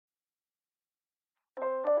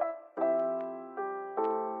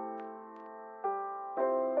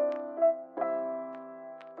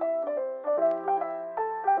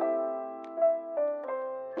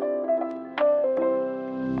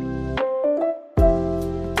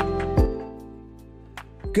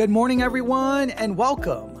Good morning, everyone, and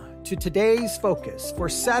welcome to today's focus for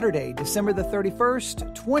Saturday, December the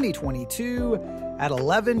 31st, 2022 at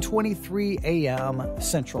 11:23 a.m.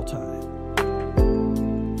 Central Time.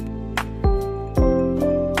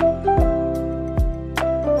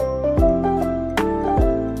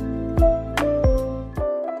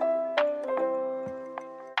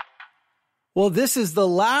 Well, this is the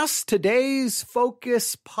last Today's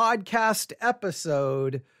Focus podcast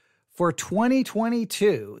episode for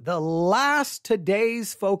 2022, the last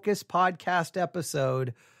Today's Focus podcast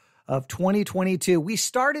episode of 2022. We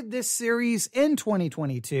started this series in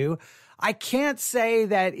 2022. I can't say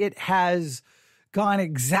that it has gone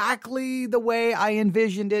exactly the way I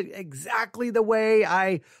envisioned it, exactly the way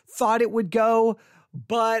I thought it would go,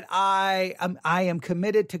 but I am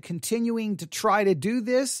committed to continuing to try to do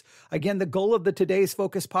this. Again, the goal of the Today's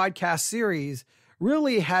Focus podcast series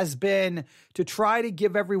really has been to try to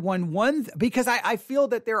give everyone because I feel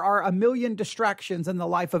that there are a million distractions in the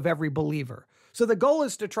life of every believer. So the goal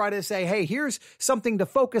is to try to say, hey, here's something to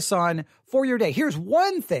focus on for your day. Here's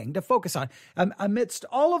one thing to focus on. Amidst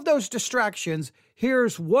all of those distractions,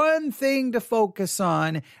 here's one thing to focus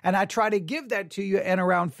on. And I try to give that to you in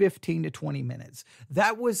around 15 to 20 minutes.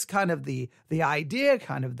 That was kind of the idea,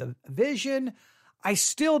 kind of the vision. I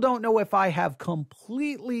still don't know if I have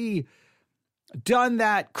completely done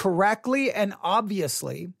that correctly. And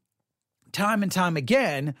obviously, time and time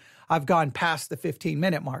again, I've gone past the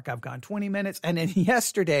 15-minute mark. I've gone 20 minutes. And then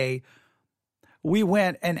yesterday, we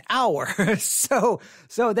went an hour. So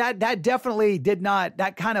that definitely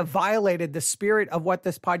that kind of violated the spirit of what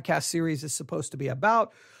this podcast series is supposed to be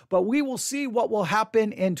about. But we will see what will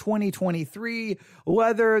happen in 2023,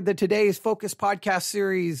 whether the Today's Focus podcast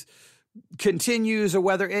series continues or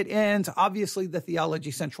whether it ends. Obviously, the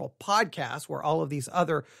Theology Central podcast, where all of these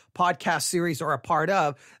other podcast series are a part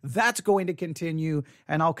of, that's going to continue.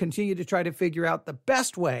 And I'll continue to try to figure out the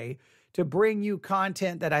best way to bring you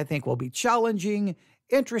content that I think will be challenging,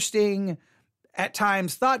 interesting, at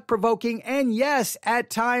times thought-provoking, and yes, at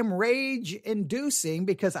times rage-inducing,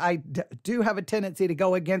 because I do have a tendency to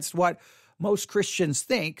go against what most Christians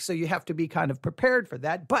think. So you have to be kind of prepared for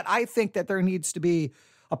that. But I think that there needs to be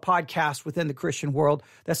a podcast within the Christian world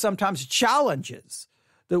that sometimes challenges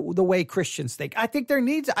the way Christians think. I think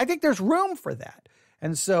there's room for that.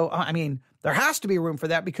 And so, there has to be room for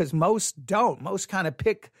that because most don't. Most kind of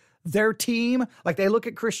pick their team. Like they look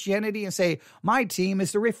at Christianity and say, my team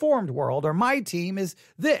is the Reformed world, or my team is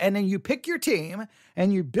the, and then you pick your team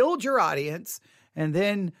and you build your audience, and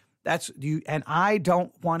then that's you. And I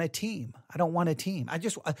don't want a team. I don't want a team.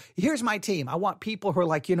 Here's my team. I want people who are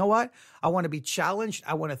like, you know what? I want to be challenged.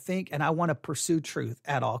 I want to think, and I want to pursue truth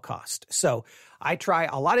at all costs. So I try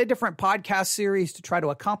a lot of different podcast series to try to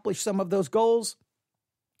accomplish some of those goals.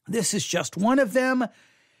 This is just one of them,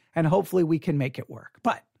 and hopefully we can make it work.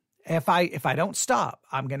 But if I don't stop,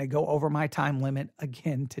 I'm going to go over my time limit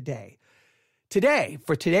again today. Today,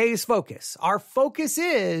 for today's focus, our focus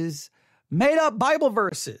is made up Bible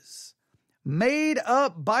verses. Made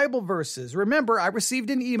up Bible verses. Remember, I received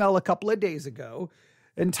an email a couple of days ago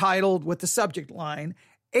entitled with the subject line,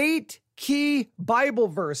 8 key Bible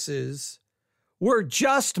verses were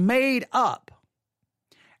just made up.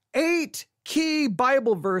 8 key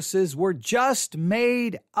Bible verses were just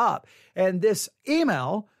made up. And this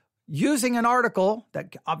email, using an article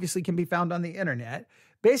that obviously can be found on the internet,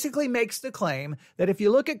 basically makes the claim that if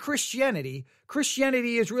you look at Christianity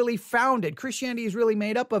is really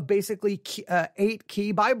made up of basically 8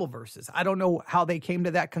 key Bible verses. I don't know how they came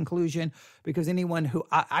to that conclusion, because anyone who,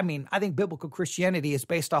 I think biblical Christianity is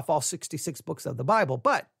based off all 66 books of the Bible,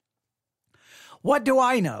 but what do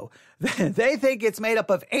I know? They think it's made up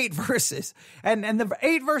of 8 verses, and the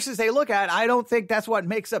 8 verses they look at, I don't think that's what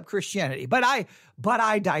makes up Christianity, but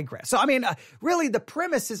I digress. So, really the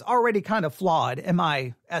premise is already kind of flawed in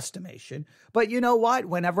my estimation, but you know what?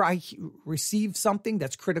 Whenever I receive something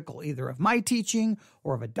that's critical either of my teaching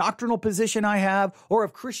or of a doctrinal position I have or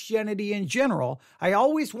of Christianity in general, I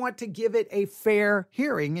always want to give it a fair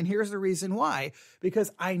hearing, and here's the reason why.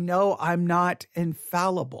 Because I know I'm not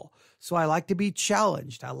infallible. So I like to be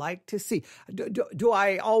challenged. I like to see. Do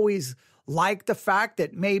I always like the fact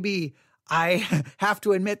that maybe I have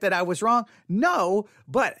to admit that I was wrong? No,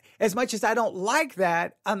 but as much as I don't like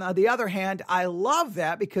that, on the other hand, I love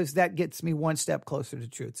that because that gets me one step closer to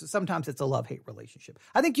truth. So sometimes it's a love-hate relationship.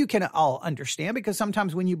 I think you can all understand, because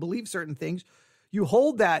sometimes when you believe certain things, you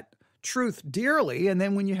hold that truth dearly. And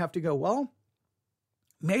then when you have to go, well,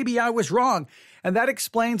 maybe I was wrong. And that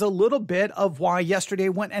explains a little bit of why yesterday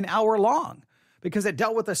went an hour long, because it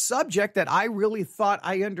dealt with a subject that I really thought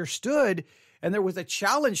I understood, and there was a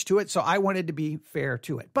challenge to it, so I wanted to be fair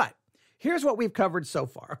to it. But here's what we've covered so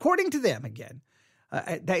far. According to them, again,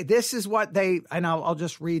 this is what and I'll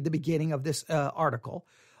just read the beginning of this article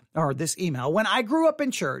or this email. When I grew up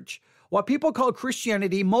in church, what people call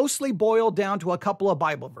Christianity mostly boiled down to a couple of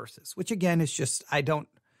Bible verses, which again is just,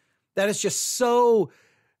 that is just so,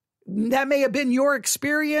 that may have been your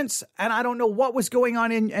experience, and I don't know what was going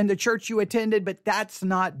on in the church you attended, but that's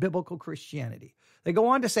not biblical Christianity. They go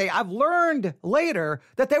on to say, I've learned later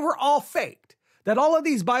that they were all faked, that all of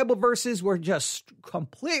these Bible verses were just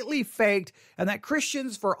completely faked, and that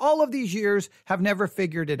Christians for all of these years have never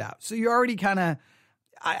figured it out. So you're already kind of,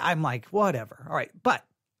 I'm like, whatever. All right. But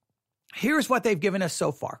here's what they've given us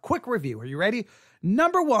so far. Quick review. Are you ready?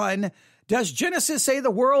 Number one, does Genesis say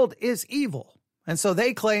the world is evil? And so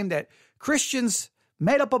they claim that Christians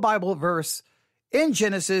made up a Bible verse in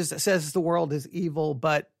Genesis that says the world is evil,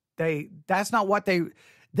 but that's not what they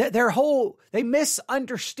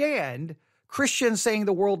misunderstand Christians saying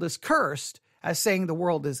the world is cursed as saying the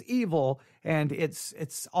world is evil, and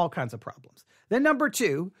it's all kinds of problems. Then number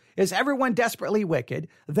two, is everyone desperately wicked?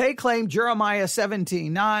 They claim Jeremiah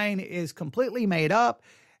 17:9 is completely made up,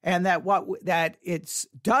 and that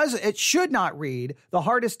it should not read, the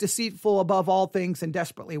heart is deceitful above all things and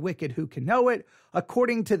desperately wicked, who can know it?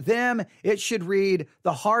 According to them, it should read,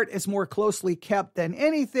 the heart is more closely kept than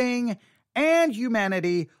anything, and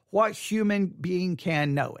humanity, what human being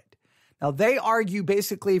can know it? Now, they argue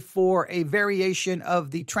basically for a variation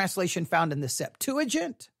of the translation found in the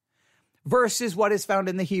Septuagint versus what is found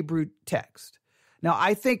in the Hebrew text. Now,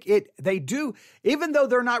 I think they do, even though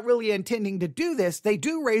they're not really intending to do this, they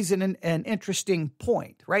do raise an interesting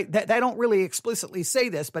point, right? They don't really explicitly say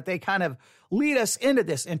this, but they kind of lead us into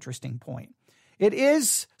this interesting point. It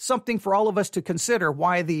is something for all of us to consider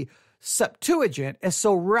why the Septuagint is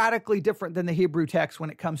so radically different than the Hebrew text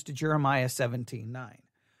when it comes to Jeremiah 17:9.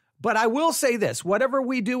 But I will say this, whatever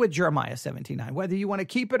we do with Jeremiah 17:9, whether you want to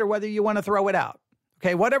keep it or whether you want to throw it out,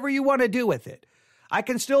 okay, whatever you want to do with it, I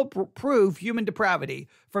can still prove human depravity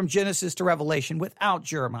from Genesis to Revelation without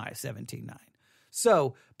Jeremiah 17:9.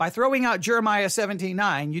 So by throwing out Jeremiah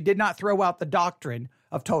 17:9, you did not throw out the doctrine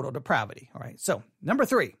of total depravity. All right. So number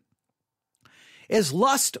three, is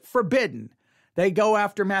lust forbidden? They go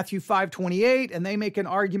after Matthew 5:28, and they make an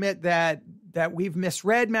argument that we've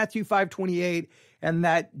misread Matthew 5:28, and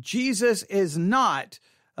that Jesus is not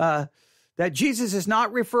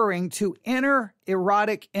referring to inner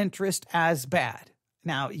erotic interest as bad.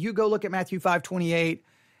 Now, you go look at Matthew 5:28.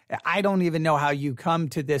 I don't even know how you come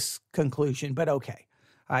to this conclusion, but okay.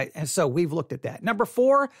 All right, and so we've looked at that. Number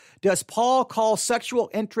four, does Paul call sexual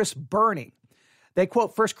interest burning? They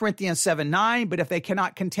quote 1 Corinthians 7:9, but if they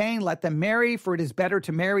cannot contain, let them marry, for it is better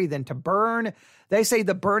to marry than to burn. They say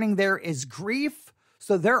the burning there is grief.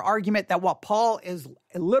 So their argument that what Paul is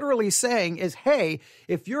literally saying is, hey,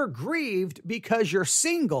 if you're grieved because you're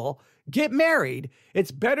single, get married.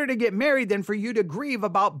 It's better to get married than for you to grieve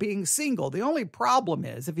about being single. The only problem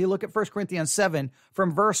is, if you look at 1 Corinthians 7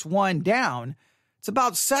 from verse 1 down, it's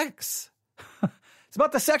about sex. It's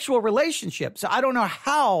about the sexual relationship. So I don't know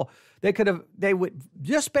how they would,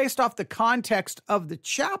 just based off the context of the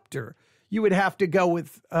chapter, you would have to go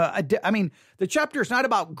with, the chapter is not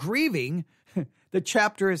about grieving. The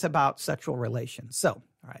chapter is about sexual relations. So,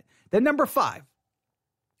 all right. Then number five,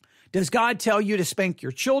 does God tell you to spank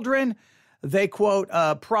your children? They quote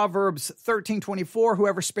Proverbs 13:24,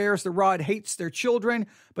 whoever spares the rod hates their children,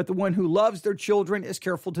 but the one who loves their children is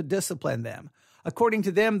careful to discipline them. According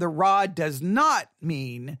to them, the rod does not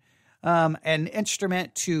mean an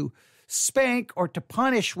instrument to spank or to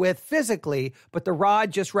punish with physically, but the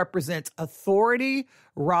rod just represents authority.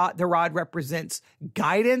 The rod represents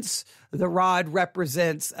guidance. The rod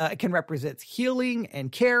can represent healing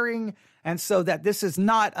and caring. And so that this is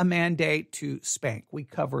not a mandate to spank. We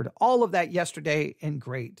covered all of that yesterday in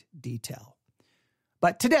great detail.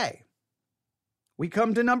 But today, we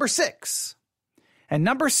come to number six. And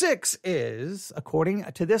number six is, according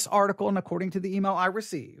to this article and according to the email I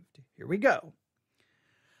received, here we go.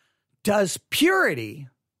 Does purity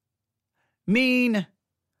mean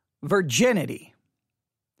virginity?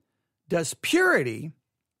 Does purity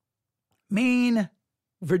mean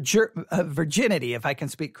virginity, if I can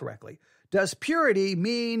speak correctly? Does purity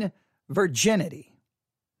mean virginity?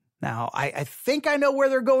 Now, I think I know where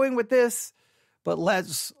they're going with this, but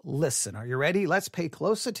let's listen. Are you ready? Let's pay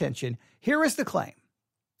close attention. Here is the claim.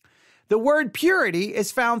 The word purity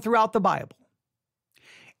is found throughout the Bible.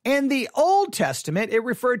 In the Old Testament, it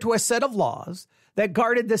referred to a set of laws that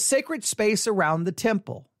guarded the sacred space around the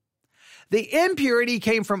temple. The impurity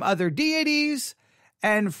came from other deities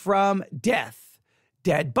and from death,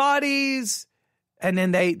 dead bodies. And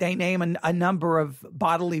then they name a number of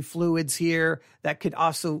bodily fluids here that could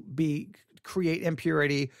also create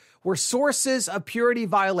impurity, were sources of purity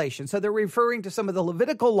violation. So they're referring to some of the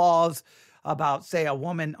Levitical laws about, say, a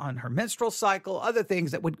woman on her menstrual cycle, other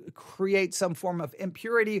things that would create some form of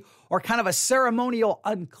impurity or kind of a ceremonial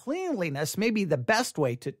uncleanliness, maybe the best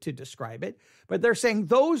way to describe it. But they're saying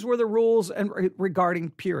those were the rules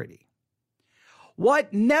regarding purity.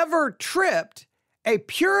 What never tripped a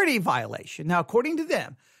purity violation, now according to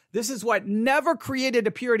them, this is what never created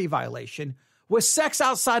a purity violation, was sex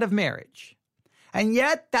outside of marriage. And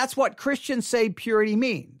yet that's what Christians say purity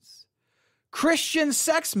means. Christian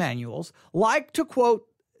sex manuals like to quote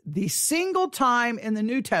the single time in the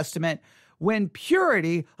New Testament when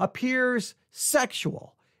purity appears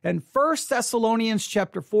sexual in 1 Thessalonians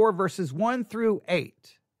chapter 4, verses 1 through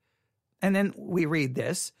 8. And then we read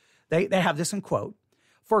this. They have this in quote.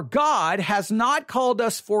 For God has not called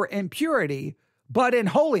us for impurity, but in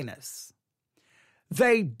holiness.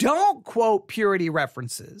 They don't quote purity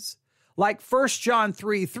references like 1 John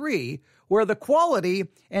 3:3, where the quality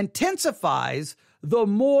intensifies the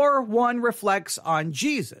more one reflects on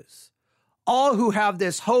Jesus. All who have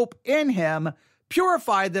this hope in him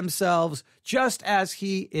purify themselves just as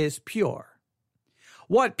he is pure.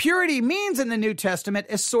 What purity means in the New Testament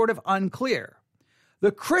is sort of unclear.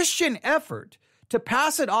 The Christian effort to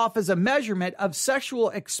pass it off as a measurement of sexual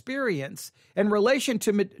experience in relation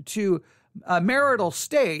to a marital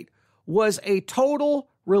state was a total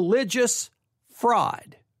religious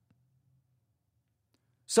fraud.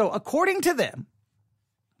 So according to them,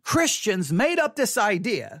 Christians made up this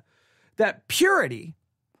idea that purity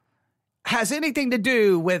has anything to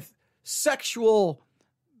do with sexual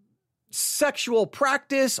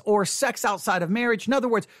practice or sex outside of marriage. In other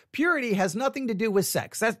words, purity has nothing to do with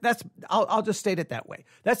sex. I'll just state it that way.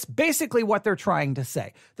 That's basically what they're trying to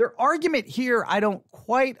say. Their argument here, I don't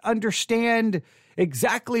quite understand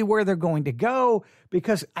exactly where they're going to go,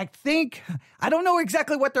 because I don't know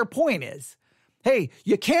exactly what their point is. Hey,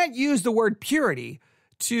 you can't use the word purity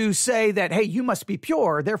to say that, hey, you must be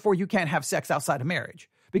pure, therefore you can't have sex outside of marriage,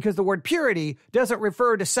 because the word purity doesn't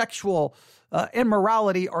refer to sexual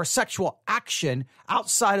immorality or sexual action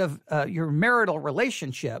outside of your marital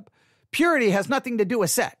relationship. Purity has nothing to do with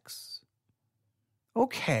sex.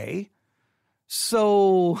 Okay,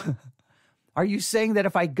 so are you saying that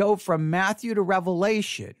if I go from Matthew to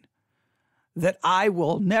Revelation, that I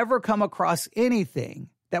will never come across anything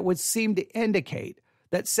that would seem to indicate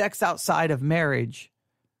that sex outside of marriage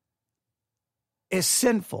is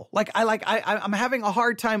sinful? I'm having a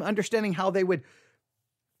hard time understanding how they would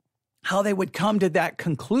come to that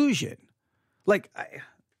conclusion.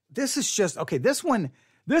 This is just, okay, this one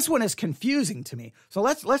is confusing to me. So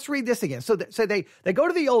let's read this again. So they go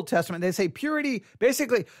to the Old Testament, they say purity,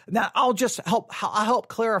 basically. Now I'll help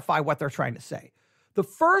clarify what they're trying to say. The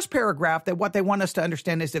first paragraph, that what they want us to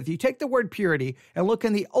understand is if you take the word purity and look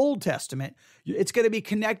in the Old Testament, it's going to be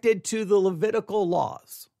connected to the Levitical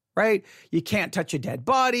laws, right? You can't touch a dead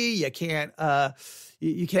body. You can't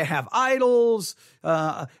have idols.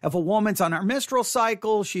 If a woman's on her menstrual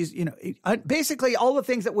cycle, she's, basically all the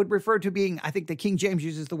things that would refer to being, I think the King James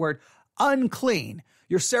uses the word unclean.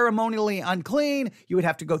 You're ceremonially unclean. You would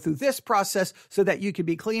have to go through this process so that you could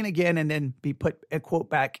be clean again and then be put, quote,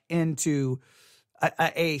 back into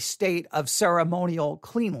a state of ceremonial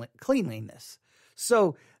cleanliness.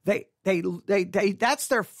 So they that's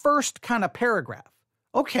their first kind of paragraph.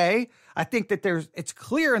 Okay, I think that it's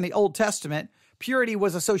clear in the Old Testament purity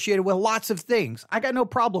was associated with lots of things. I got no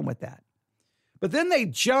problem with that. But then they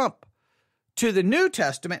jump to the New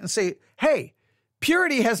Testament and say, hey,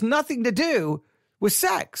 purity has nothing to do with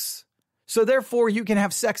sex. So therefore you can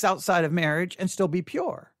have sex outside of marriage and still be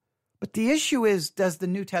pure. But the issue is, does the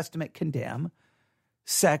New Testament condemn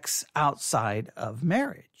sex outside of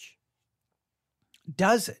marriage?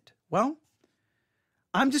 Does it? Well,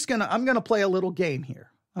 I'm going to play a little game here.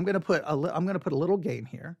 I'm going to put a little game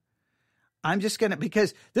here.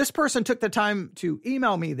 Because this person took the time to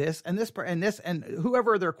email me this and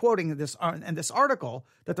whoever they're quoting this and this article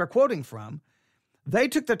that they're quoting from, they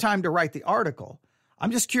took the time to write the article. I'm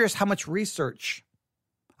just curious how much research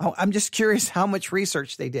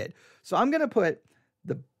they did. So I'm going to put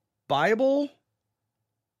the Bible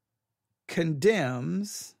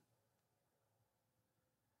condemns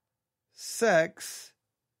sex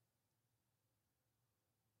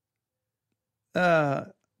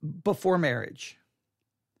before marriage.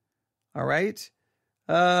 All right.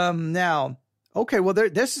 Now, okay. Well,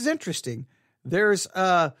 this is interesting. There's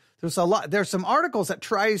There's some articles that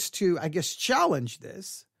tries to, I guess, challenge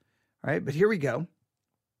this. All right, but here we go.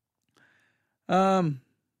 I'm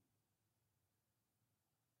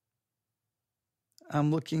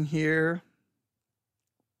looking here.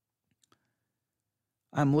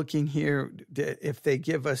 If they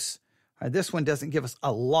give us, this one doesn't give us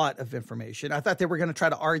a lot of information. I thought they were going to try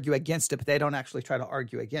to argue against it, but they don't actually try to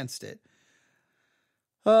argue against it.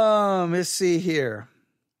 Let's see here.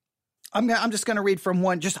 I'm just going to read from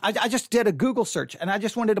one. I just did a Google search, and I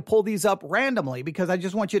just wanted to pull these up randomly because I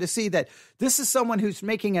just want you to see that this is someone who's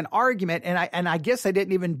making an argument, and I guess I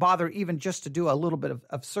didn't even bother even just to do a little bit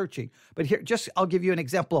of searching. But here, I'll give you an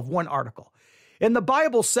example of one article. In the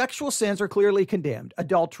Bible, sexual sins are clearly condemned.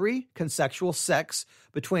 Adultery, consensual sex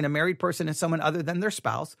between a married person and someone other than their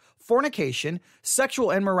spouse, fornication, sexual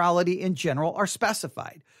immorality in general are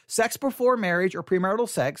specified. Sex before marriage or premarital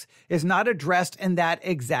sex is not addressed in that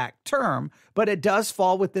exact term, but it does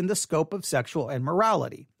fall within the scope of sexual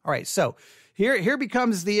immorality. All right, so here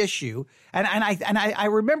becomes the issue. And I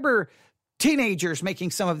remember teenagers making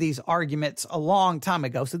some of these arguments a long time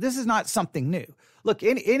ago. So this is not something new. Look,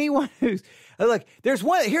 anyone who's here's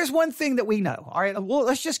one thing that we know. All right. Well,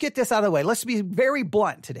 let's just get this out of the way. Let's be very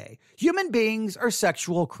blunt today. Human beings are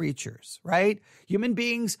sexual creatures, right? Human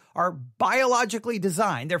beings are biologically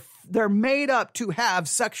designed. They're made up to have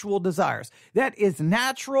sexual desires. That is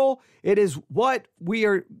natural. It is what we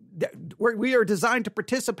are designed to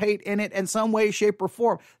participate in it in some way, shape, or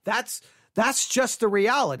form. That's just the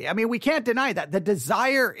reality. I mean, we can't deny that. The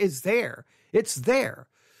desire is there. It's there.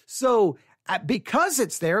 So because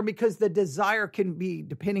it's there, because the desire can be,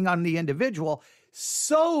 depending on the individual,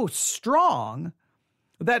 so strong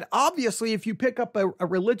that obviously if you pick up a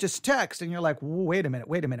religious text and you're like, wait a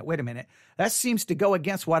minute, that seems to go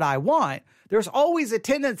against what I want, there's always a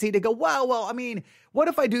tendency to go, well, I mean, what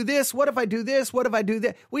if I do this? What if I do this? What if I do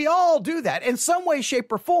that? We all do that in some way,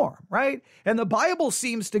 shape, or form, right? And the Bible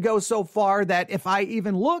seems to go so far that if I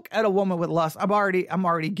even look at a woman with lust, I'm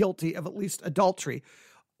already guilty of at least adultery,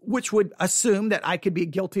 which would assume that I could be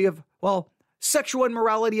guilty of, sexual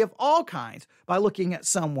immorality of all kinds by looking at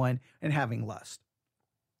someone and having lust.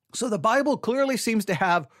 So the Bible clearly seems to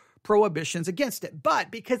have prohibitions against it,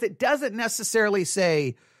 but because it doesn't necessarily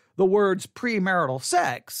say the words premarital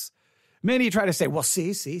sex, many try to say, well,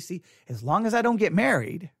 see, as long as I don't get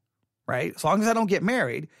married, right? As long as I don't get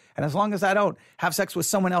married, and as long as I don't have sex with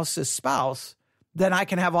someone else's spouse, then I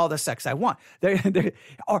can have all the sex I want.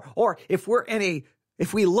 Or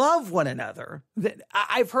if we love one another, then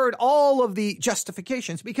I've heard all of the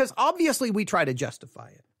justifications because obviously we try to justify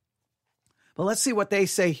it. But let's see what they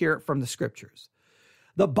say here from the scriptures.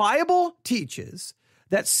 The Bible teaches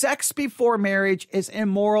that sex before marriage is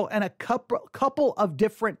immoral in a couple of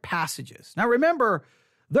different passages. Now remember,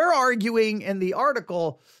 they're arguing in the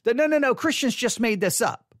article that no, Christians just made this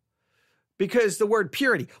up because the word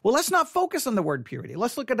purity. Well, let's not focus on the word purity.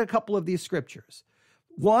 Let's look at a couple of these scriptures.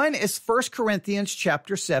 One is 1 Corinthians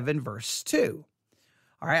chapter 7, verse 2.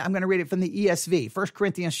 All right, I'm going to read it from the ESV. 1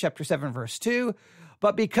 Corinthians chapter 7, verse 2.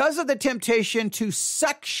 But because of the temptation to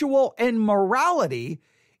sexual immorality,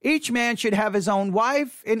 each man should have his own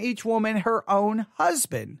wife and each woman her own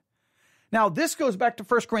husband. Now, this goes back to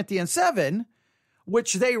 1 Corinthians 7,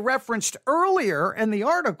 which they referenced earlier in the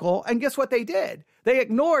article. And guess what they did? They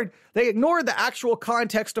ignored the actual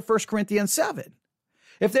context of 1 Corinthians 7.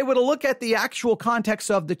 If they were to look at the actual context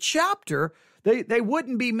of the chapter, they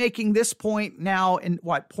wouldn't be making this point now in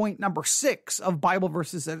point number 6 of Bible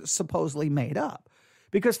verses that is supposedly made up.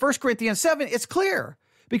 Because 1 Corinthians 7, it's clear.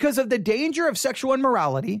 Because of the danger of sexual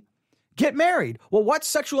immorality, get married. Well, what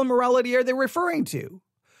sexual immorality are they referring to?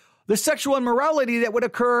 The sexual immorality that would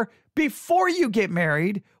occur before you get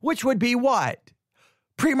married, which would be what?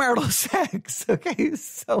 Premarital sex. Okay,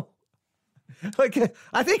 so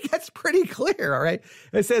I think that's pretty clear, all right?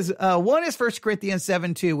 It says, one is 1 Corinthians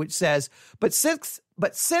 7:2, which says, but since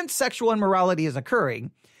sexual immorality is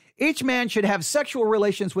occurring, each man should have sexual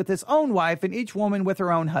relations with his own wife and each woman with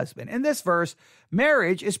her own husband. In this verse,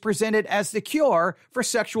 marriage is presented as the cure for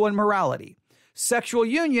sexual immorality. Sexual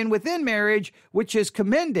union within marriage, which is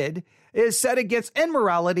commended, is set against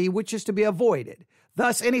immorality, which is to be avoided.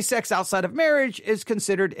 Thus, any sex outside of marriage is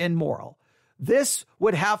considered immoral. This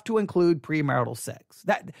would have to include premarital sex.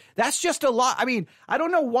 That's just a lot. I mean, I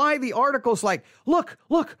don't know why the article's like, look,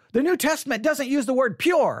 the New Testament doesn't use the word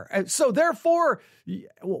pure. So therefore,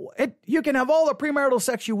 you can have all the premarital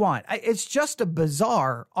sex you want. It's just a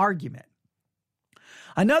bizarre argument.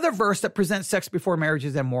 Another verse that presents sex before marriage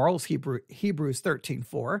is immoral is Hebrews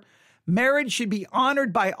 13:4. Marriage should be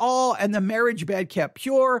honored by all and the marriage bed kept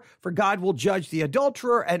pure, for God will judge the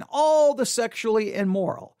adulterer and all the sexually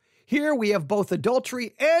immoral. Here we have both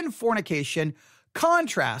adultery and fornication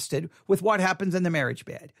contrasted with what happens in the marriage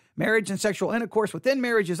bed. Marriage and sexual intercourse within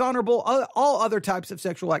marriage is honorable. All other types of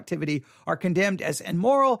sexual activity are condemned as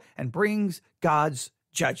immoral and brings God's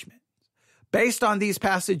judgment. Based on these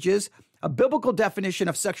passages, a biblical definition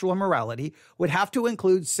of sexual immorality would have to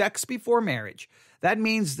include sex before marriage. That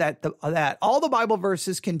means that all the Bible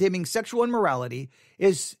verses condemning sexual immorality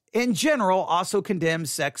is, in general, also condemns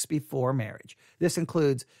sex before marriage. This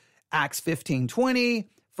includes Acts 15:20,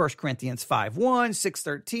 1 Corinthians 5:1,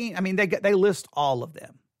 6:13. I mean, they list all of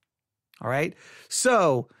them. All right.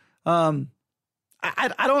 So, I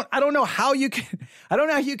don't know how you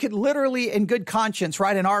could literally in good conscience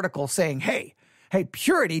write an article saying, hey,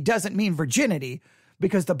 purity doesn't mean virginity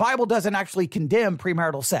because the Bible doesn't actually condemn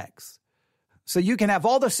premarital sex. So you can have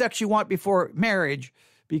all the sex you want before marriage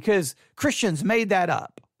because Christians made that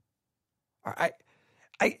up.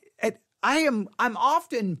 I'm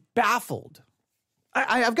often baffled.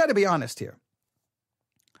 I've got to be honest here.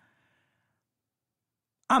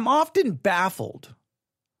 I'm often baffled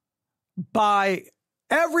by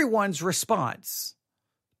everyone's response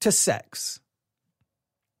to sex.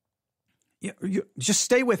 You just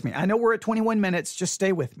stay with me. I know we're at 21 minutes. Just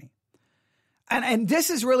stay with me. And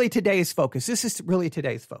this is really today's focus.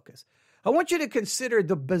 I want you to consider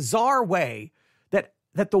the bizarre way that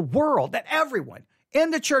the world, that everyone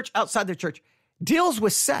in the church, outside the church, deals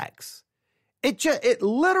with sex. It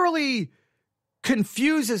literally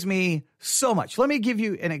confuses me so much. Let me give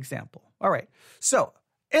you an example. All right. So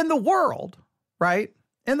in the world, right?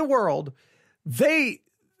 In the world, they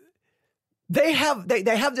have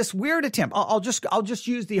this weird attempt. I'll just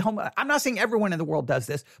use I'm not saying everyone in the world does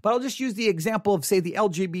this, but I'll just use the example of, say, the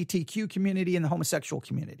LGBTQ community and the homosexual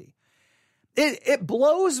community. It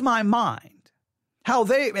blows my mind how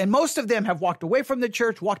and most of them have walked away from the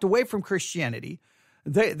church, walked away from Christianity.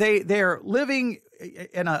 They're living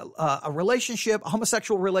in a relationship, a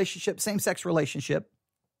homosexual relationship, same-sex relationship.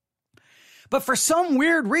 But for some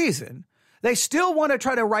weird reason, they still want to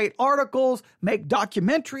try to write articles, make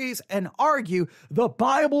documentaries, and argue the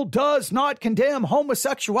Bible does not condemn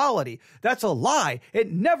homosexuality. That's a lie.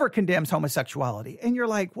 It never condemns homosexuality. And you're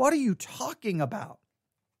like, what are you talking about?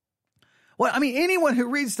 Well, I mean, anyone who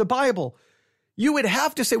reads the Bible, you would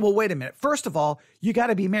have to say, well, wait a minute. First of all, you got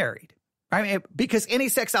to be married. I mean, because any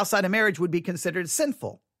sex outside of marriage would be considered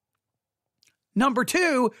sinful. Number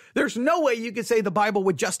two, there's no way you could say the Bible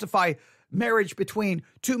would justify marriage between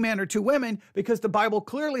two men or two women because the Bible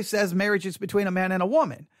clearly says marriage is between a man and a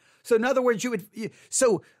woman. So in other words,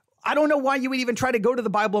 so I don't know why you would even try to go to the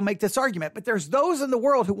Bible and make this argument, but there's those in the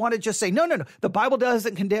world who want to just say, no, the Bible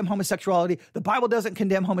doesn't condemn homosexuality. The Bible doesn't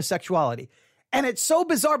condemn homosexuality. And it's so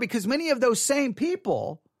bizarre because many of those same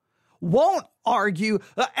people won't argue,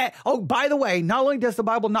 by the way, not only does the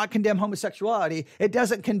Bible not condemn homosexuality, it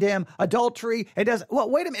doesn't condemn adultery. Well,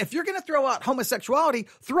 wait a minute. If you're going to throw out homosexuality,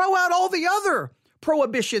 throw out all the other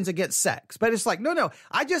prohibitions against sex. But it's like, no,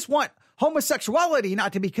 I just want homosexuality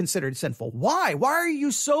not to be considered sinful. Why? Why are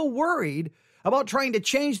you so worried about trying to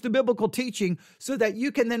change the biblical teaching so that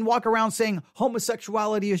you can then walk around saying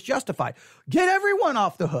homosexuality is justified? Get everyone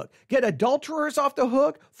off the hook. Get adulterers off the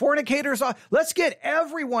hook, fornicators off. Let's get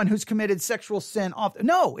everyone who's committed sexual sin off.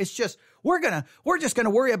 No, it's just, we're just going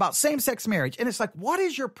to worry about same-sex marriage. And it's like, what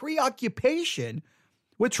is your preoccupation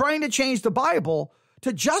with trying to change the Bible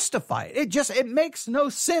to justify it? It makes no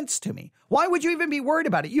sense to me. Why would you even be worried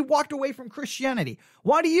about it? You walked away from Christianity.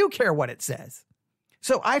 Why do you care what it says?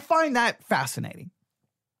 So I find that fascinating.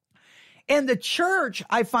 In the church,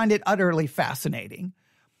 I find it utterly fascinating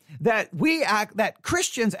that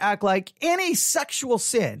Christians act like any sexual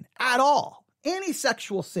sin at all, any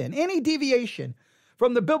sexual sin, any deviation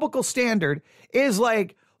from the biblical standard is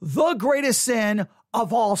like the greatest sin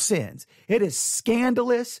of all sins. It is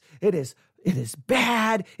scandalous. It is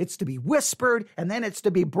bad. It's to be whispered, and then it's to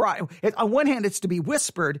be brought. On one hand, it's to be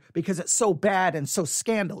whispered because it's so bad and so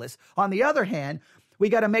scandalous. On the other hand, we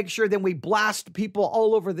got to make sure that we blast people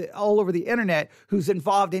all over the internet who's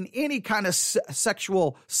involved in any kind of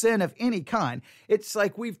sexual sin of any kind. It's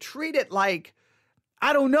like we've treated like,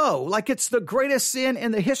 I don't know, like it's the greatest sin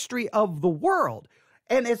in the history of the world.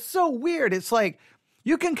 And it's so weird. It's like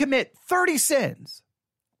you can commit 30 sins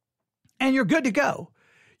and you're good to go.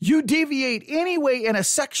 You deviate anyway in a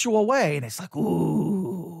sexual way, and it's like,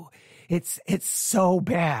 ooh, it's so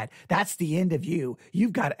bad. That's the end of you.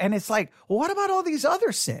 You've got, and it's like, well, what about all these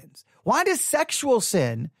other sins? Why does sexual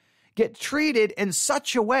sin get treated in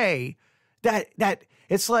such a way that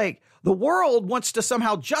it's like the world wants to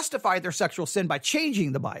somehow justify their sexual sin by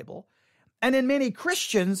changing the Bible, and then many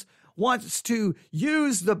Christians wants to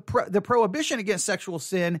use the prohibition against sexual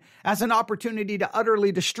sin as an opportunity to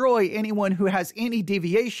utterly destroy anyone who has any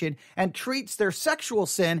deviation and treats their sexual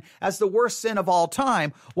sin as the worst sin of all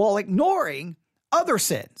time while ignoring other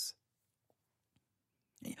sins.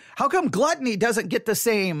 How come gluttony doesn't get the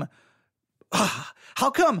same?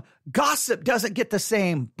 How come gossip doesn't get the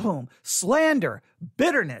same? Boom. Slander,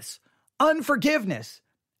 bitterness, unforgiveness,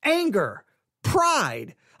 anger,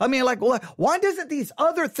 pride. I mean, like, why doesn't these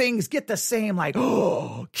other things get the same? Like,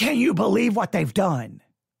 oh, can you believe what they've done?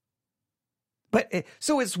 But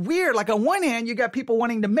so it's weird. Like on one hand, you got people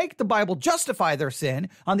wanting to make the Bible justify their sin.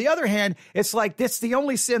 On the other hand, it's like, that's the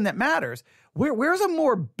only sin that matters. Where's a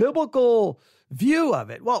more biblical view of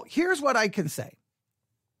it? Well, here's what I can say.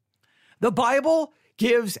 The Bible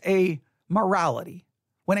gives a morality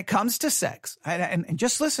when it comes to sex. And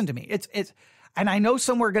just listen to me. It's, and I know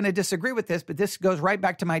some are going to disagree with this, but this goes right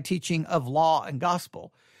back to my teaching of law and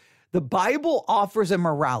gospel. The Bible offers a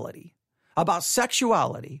morality about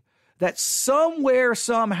sexuality that somewhere,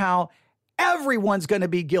 somehow, everyone's going to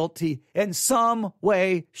be guilty in some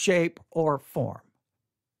way, shape, or form.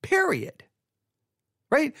 Period.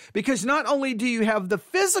 Right? Because not only do you have the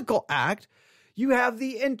physical act, you have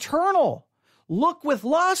the internal. Look with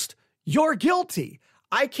lust, you're guilty.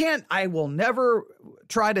 I will never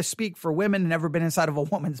try to speak for women. Never been inside of a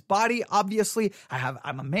woman's body. Obviously,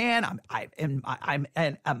 I'm a man. I'm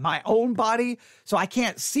in my own body, so I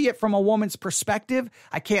can't see it from a woman's perspective.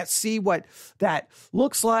 I can't see what that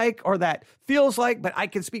looks like or that feels like, but I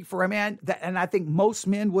can speak for a man. And I think most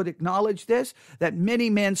men would acknowledge this, that many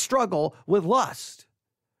men struggle with lust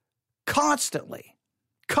constantly,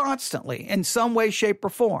 in some way, shape, or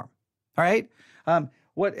form. All right.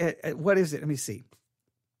 What is it? Let me see.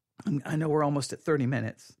 I know we're almost at 30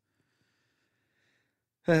 minutes.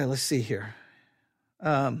 Let's see here.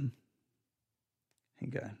 Hang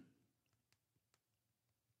on.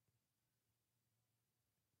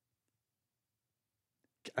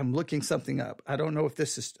 I'm looking something up. I don't know if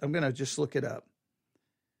this is, I'm going to just look it up.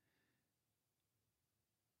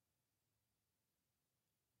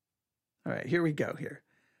 All right, here we go here.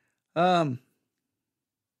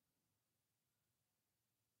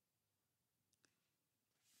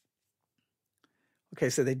 Okay,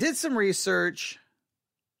 so they did some research.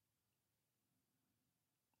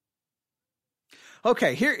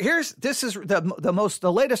 Okay, this is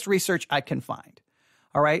the latest research I can find.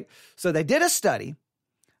 All right, so they did a study,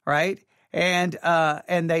 right, and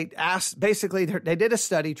they asked, basically they did a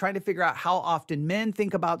study trying to figure out how often men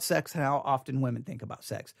think about sex and how often women think about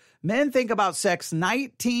sex. Men think about sex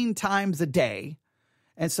 19 times a day,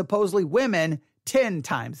 and supposedly women 10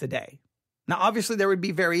 times a day. Now, obviously, there would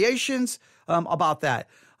be variations about that.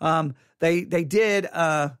 They did.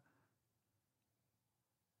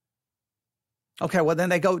 Okay, well, then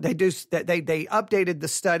they updated the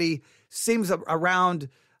study. Seems around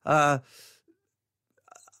about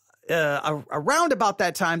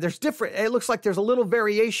that time. There's different. It looks like there's a little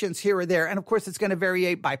variations here or there, and of course, it's going to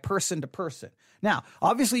vary by person to person. Now,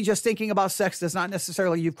 obviously, just thinking about sex does not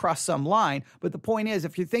necessarily you've crossed some line, but the point is,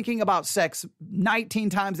 if you're thinking about sex 19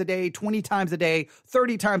 times a day, 20 times a day,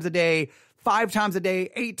 30 times a day, 5 times a day,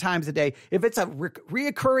 8 times a day, if it's a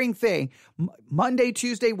reoccurring thing, Monday,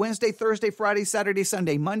 Tuesday, Wednesday, Thursday, Friday, Saturday,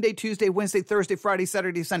 Sunday, Monday, Tuesday, Wednesday, Thursday, Friday,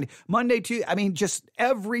 Saturday, Sunday, just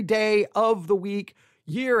every day of the week,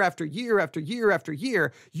 year after year after year after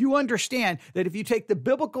year, you understand that if you take the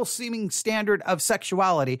biblical seeming standard of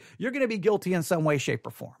sexuality, you're going to be guilty in some way, shape, or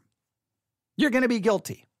form. You're going to be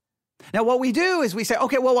guilty. Now, what we do is we say,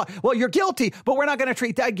 okay, well, you're guilty, but we're not going to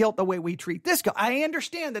treat that guilt the way we treat this guilt. I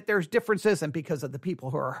understand that there's differences, and because of the people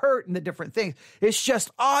who are hurt and the different things, it's just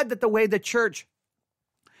odd that the way the church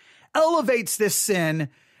elevates this sin,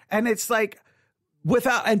 and it's like,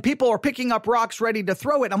 and people are picking up rocks ready to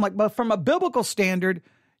throw it. I'm like, but from a biblical standard,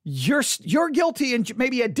 you're guilty in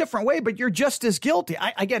maybe a different way, but you're just as guilty.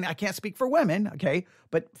 I can't speak for women, okay?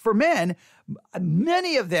 But for men,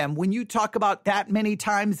 many of them, when you talk about that many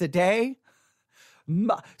times a day,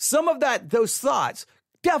 some of those thoughts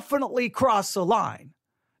definitely cross the line.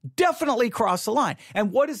 Definitely cross the line.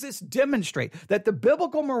 And what does this demonstrate? That the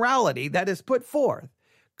biblical morality that is put forth,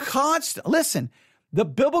 the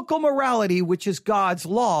biblical morality, which is God's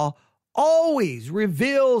law, always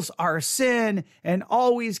reveals our sin and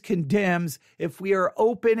always condemns if we are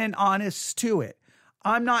open and honest to it.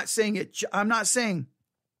 I'm not saying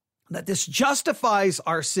that this justifies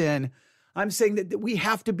our sin. I'm saying that we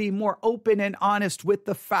have to be more open and honest with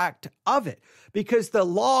the fact of it, because the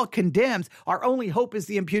law condemns. Our only hope is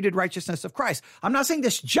the imputed righteousness of Christ. I'm not saying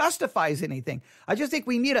this justifies anything. I just think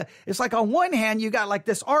we need it's like on one hand, you got like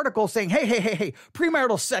this article saying, hey,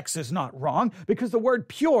 premarital sex is not wrong because the word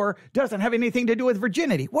pure doesn't have anything to do with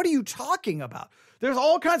virginity. What are you talking about? There's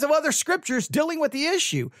all kinds of other scriptures dealing with the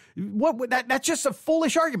issue. That's just a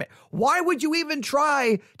foolish argument. Why would you even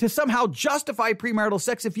try to somehow justify premarital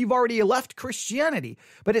sex if you've already left Christianity?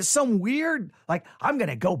 But it's some weird, like, I'm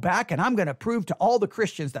going to go back and I'm going to prove to all the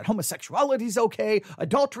Christians that homosexuality is okay,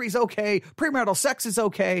 adultery is okay, premarital sex is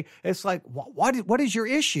okay. It's like, what is your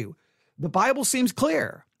issue? The Bible seems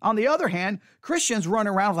clear. On the other hand, Christians run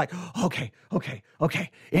around like, okay.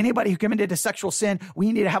 Anybody who committed a sexual sin,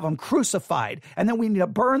 we need to have them crucified. And then we need to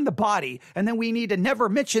burn the body. And then we need to never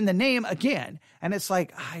mention the name again. And it's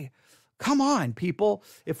like, come on, people.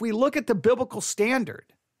 If we look at the biblical standard,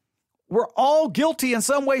 we're all guilty in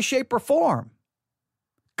some way, shape, or form.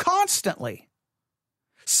 Constantly.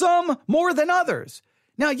 Some more than others.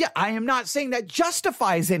 Now, yeah, I am not saying that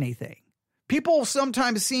justifies anything. People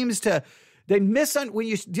sometimes when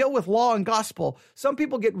you deal with law and gospel, some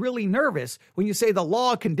people get really nervous when you say the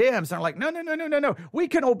law condemns. They're like, no, we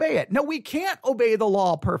can obey it. No, we can't obey the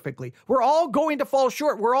law perfectly. We're all going to fall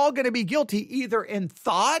short. We're all going to be guilty either in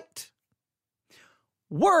thought,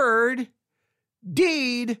 word,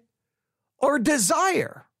 deed, or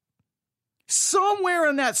desire. Somewhere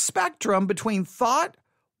in that spectrum between thought,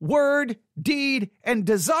 word, deed, and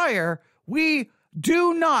desire, we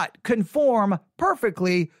do not conform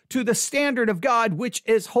perfectly to the standard of God, which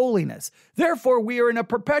is holiness. Therefore, we are in a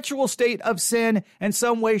perpetual state of sin in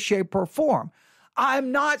some way, shape, or form.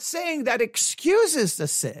 I'm not saying that excuses the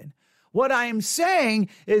sin. What I am saying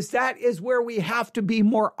is that is where we have to be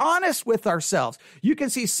more honest with ourselves. You can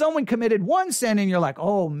see someone committed one sin and you're like,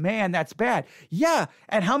 oh man, that's bad. Yeah,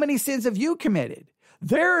 and how many sins have you committed?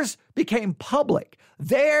 Theirs became public.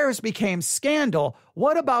 Theirs became scandal.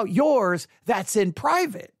 What about yours that's in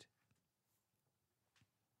private?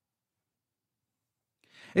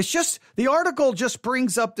 It's just, the article just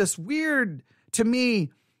brings up this weird, to me,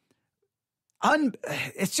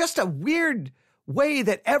 it's just a weird way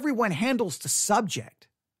that everyone handles the subject,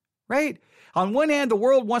 right? On one hand, the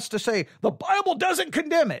world wants to say, the Bible doesn't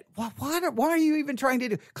condemn it. Why are you even trying to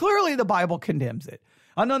do? Clearly, the Bible condemns it.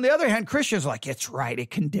 And on the other hand, Christians are like, it's right,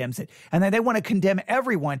 it condemns it. And then they want to condemn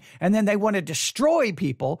everyone. And then they want to destroy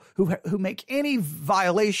people who make any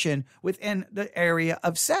violation within the area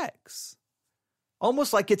of sex.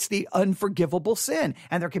 Almost like it's the unforgivable sin.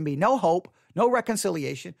 And there can be no hope, no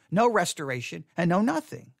reconciliation, no restoration, and no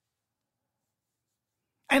nothing.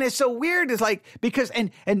 And it's so weird. It's like, because,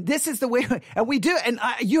 and this is the way, and we do, and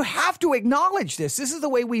you have to acknowledge this. This is the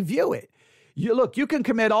way we view it. You can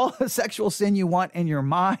commit all the sexual sin you want in your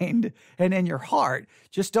mind and in your heart.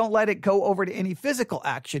 Just don't let it go over to any physical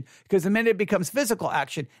action, because the minute it becomes physical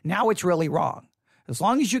action, now it's really wrong. As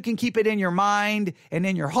long as you can keep it in your mind and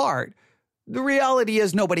in your heart, the reality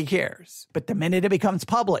is nobody cares. But the minute it becomes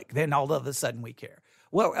public, then all of a sudden we care.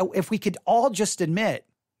 Well, if we could all just admit,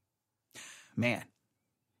 man,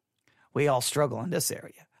 we all struggle in this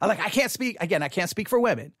area. I can't speak for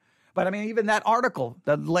women. But I mean, even that article,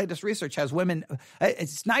 the latest research has women,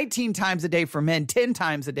 it's 19 times a day for men, 10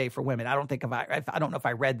 times a day for women. I don't know if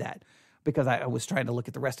I read that because I was trying to look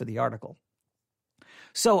at the rest of the article.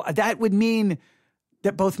 So that would mean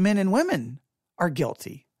that both men and women are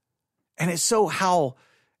guilty. And it's so how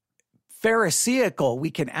pharisaical we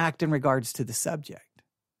can act in regards to the subject.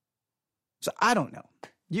 So I don't know.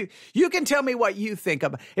 You can tell me what you think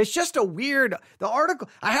of it. It's just a weird, the article,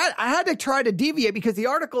 I had to try to deviate because the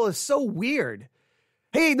article is so weird.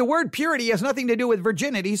 Hey, the word purity has nothing to do with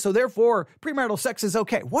virginity, so therefore premarital sex is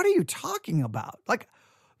okay. What are you talking about? Like,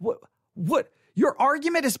 what? Your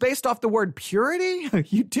argument is based off the word purity?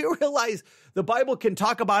 You do realize the Bible can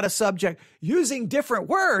talk about a subject using different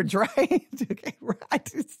words, right? Okay, right.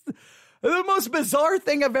 It's the most bizarre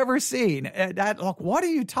thing I've ever seen. What are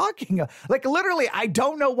you talking about? Like, literally, I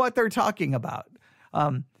don't know what they're talking about.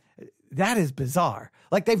 That is bizarre.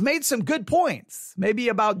 Like, they've made some good points, maybe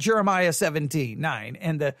about Jeremiah 17:9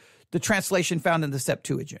 and the translation found in the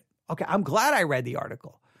Septuagint. Okay, I'm glad I read the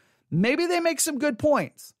article. Maybe they make some good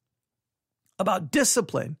points about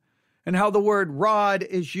discipline and how the word rod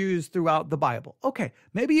is used throughout the Bible. Okay,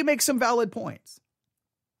 maybe you make some valid points.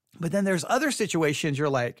 But then there's other situations you're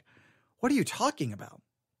like, what are you talking about?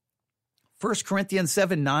 1 Corinthians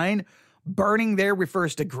 7:9, burning there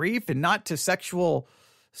refers to grief and not to sexual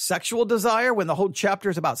desire when the whole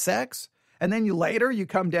chapter is about sex. And then later you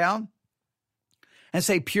come down and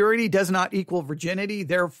say purity does not equal virginity,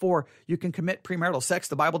 therefore you can commit premarital sex.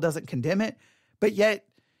 The Bible doesn't condemn it. But yet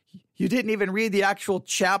you didn't even read the actual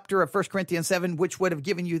chapter of 1 Corinthians 7, which would have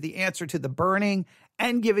given you the answer to the burning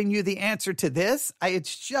and giving you the answer to this. I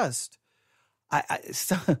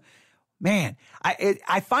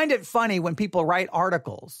find it funny when people write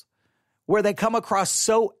articles where they come across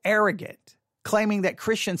so arrogant, claiming that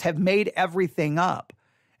Christians have made everything up,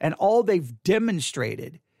 and all they've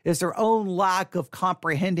demonstrated is their own lack of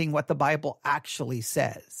comprehending what the Bible actually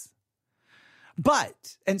says.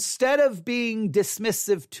 But instead of being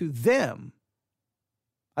dismissive to them,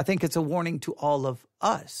 I think it's a warning to all of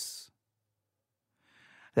us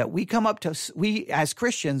that we as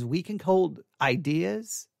Christians, we can hold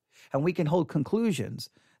ideas and we can hold conclusions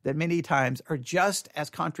that many times are just as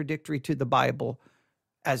contradictory to the Bible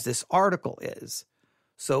as this article is.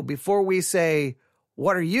 So before we say,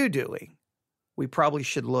 what are you doing? We probably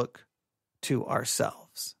should look to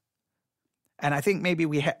ourselves. And I think maybe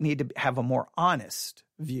we need to have a more honest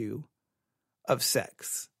view of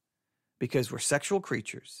sex, because we're sexual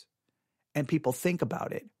creatures and people think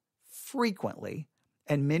about it frequently,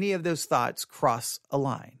 and many of those thoughts cross a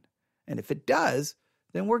line. And if it does,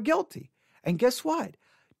 then we're guilty. And guess what?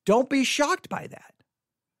 Don't be shocked by that.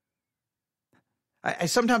 I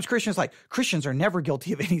sometimes Christians are never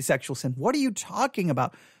guilty of any sexual sin. What are you talking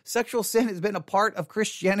about? Sexual sin has been a part of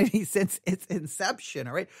Christianity since its inception,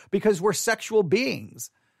 all right? Because we're sexual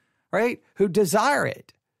beings, right? Who desire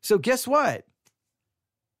it. So guess what?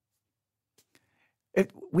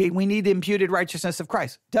 We need the imputed righteousness of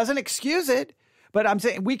Christ. Doesn't excuse it, but I'm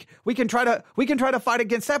saying we can try to fight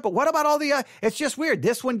against that. But what about all the? It's just weird.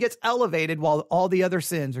 This one gets elevated while all the other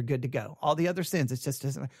sins are good to go. All the other sins, it's just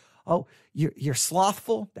doesn't. Oh, you're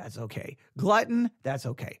slothful. That's okay. Glutton. That's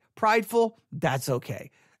okay. Prideful. That's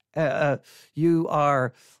okay. You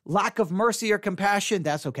are lack of mercy or compassion.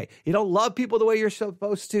 That's okay. You don't love people the way you're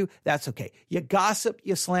supposed to. That's okay. You gossip,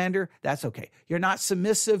 you slander. That's okay. You're not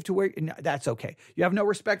submissive to where. That's okay. You have no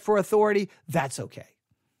respect for authority. That's okay.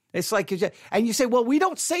 It's like, and you say, well, we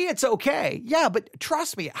don't say it's okay. Yeah, but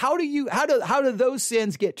trust me. How do those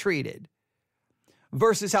sins get treated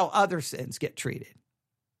versus how other sins get treated?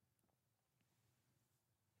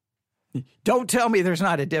 Don't tell me there's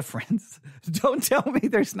not a difference. Don't tell me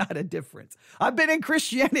there's not a difference. I've been in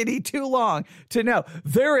Christianity too long to know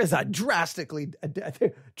there is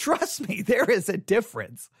trust me, there is a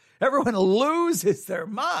difference. Everyone loses their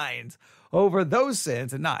minds over those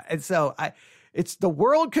sins and not. And so it's the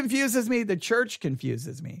world confuses me. The church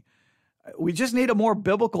confuses me. We just need a more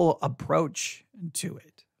biblical approach to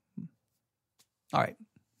it. All right.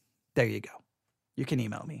 There you go. You can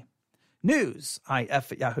email me.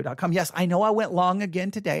 newsif@yahoo.com. Yes, I know I went long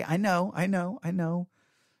again today. I know.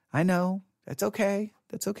 That's okay.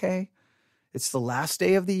 It's the last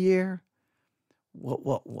day of the year.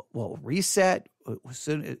 We'll reset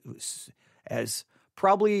as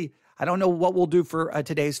probably, I don't know what we'll do for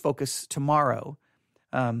today's focus tomorrow.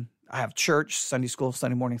 I have church, Sunday school,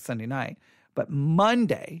 Sunday morning, Sunday night. But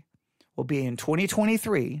Monday will be in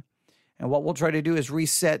 2023. And what we'll try to do is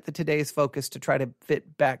reset the today's focus to try to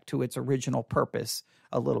fit back to its original purpose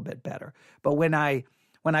a little bit better. But when I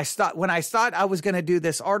thought I was going to do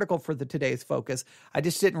this article for the today's focus, I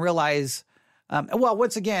just didn't realize.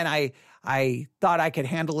 Once again, I thought I could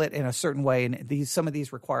handle it in a certain way, and some of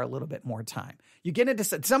these require a little bit more time. You get into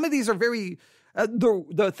some of these are very.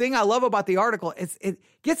 The thing I love about the article is it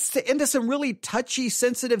gets into some really touchy,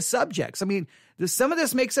 sensitive subjects. I mean, some of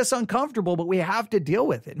this makes us uncomfortable, but we have to deal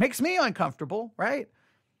with it. It makes me uncomfortable, right? It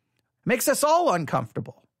makes us all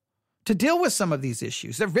uncomfortable to deal with some of these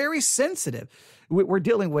issues. They're very sensitive. We're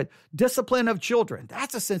dealing with discipline of children.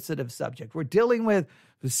 That's a sensitive subject. We're dealing with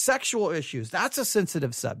sexual issues. That's a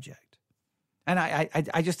sensitive subject. And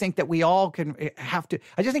I just think that we all have to.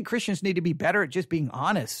 I just think Christians need to be better at just being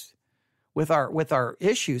honest with our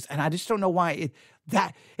issues. And I just don't know why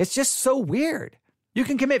it's just so weird. You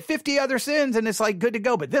can commit 50 other sins and it's like good to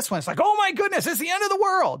go. But this one, it's like, oh my goodness, it's the end of the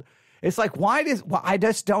world. It's like, I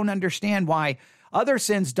just don't understand why other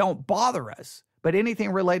sins don't bother us. But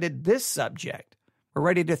anything related to this subject, we're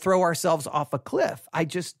ready to throw ourselves off a cliff. I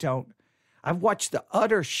just don't. I've watched the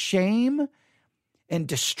utter shame and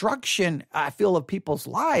destruction, I feel, of people's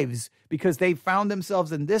lives because they found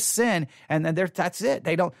themselves in this sin, and then that's it.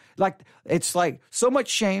 They don't it's like so much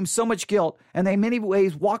shame, so much guilt, and they in many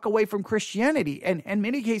ways walk away from Christianity. And in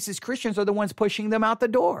many cases, Christians are the ones pushing them out the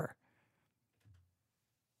door.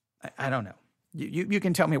 I don't know. You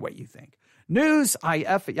can tell me what you think.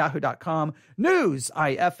 newsif@yahoo.com.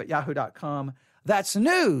 newsif@yahoo.com. That's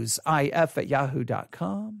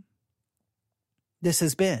newsif@yahoo.com. This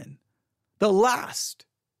has been The last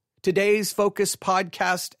Today's Focus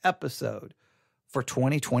podcast episode for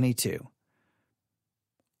 2022.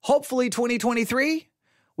 Hopefully 2023,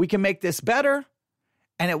 we can make this better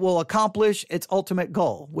and it will accomplish its ultimate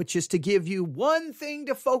goal, which is to give you one thing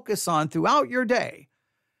to focus on throughout your day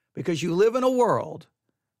because you live in a world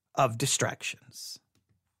of distractions.